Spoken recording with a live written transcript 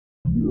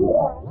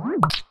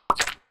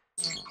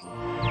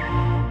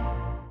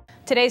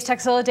Today's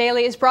Tekzilla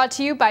Daily is brought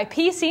to you by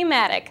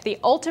PCmatic, the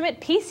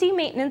ultimate PC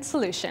maintenance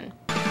solution.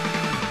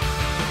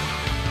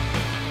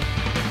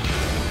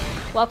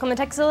 Welcome to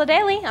Tekzilla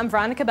Daily. I'm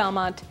Veronica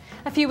Belmont.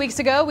 A few weeks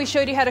ago, we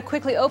showed you how to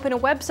quickly open a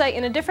website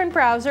in a different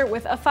browser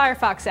with a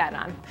Firefox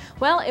add-on.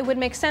 Well, it would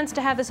make sense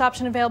to have this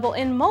option available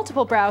in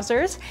multiple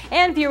browsers,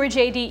 and viewer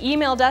JD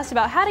emailed us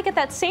about how to get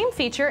that same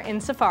feature in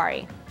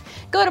Safari.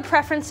 Go to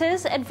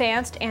Preferences,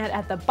 Advanced, and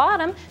at the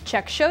bottom,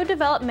 check Show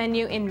Develop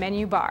menu in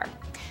Menu Bar.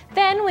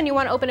 Then, when you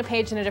want to open a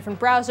page in a different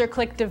browser,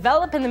 click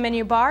Develop in the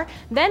menu bar,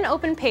 then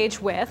Open Page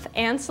With,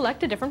 and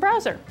select a different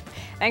browser.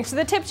 Thanks for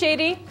the tip,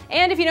 JD.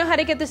 And if you know how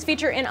to get this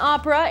feature in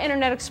Opera,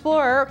 Internet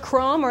Explorer,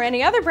 Chrome, or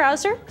any other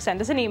browser,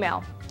 send us an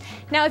email.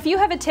 Now, if you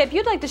have a tip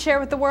you'd like to share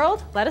with the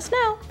world, let us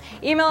know.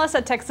 Email us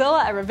at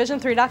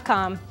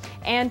tekzilla@revision3.com.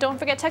 And don't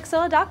forget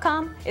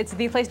tekzilla.com. It's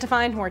the place to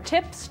find more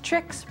tips,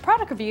 tricks,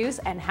 product reviews,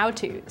 and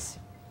how-tos.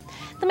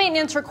 The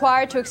maintenance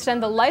required to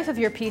extend the life of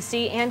your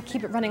PC and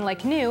keep it running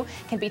like new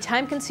can be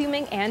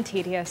time-consuming and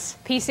tedious.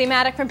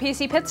 PCmatic from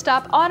PC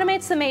Pitstop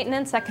automates the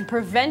maintenance that can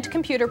prevent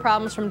computer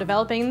problems from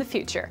developing in the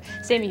future,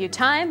 saving you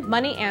time,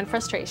 money, and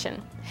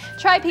frustration.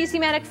 Try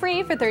PCmatic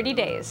free for 30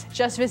 days.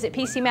 Just visit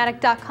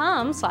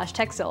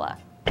PCmatic.com/Tekzilla.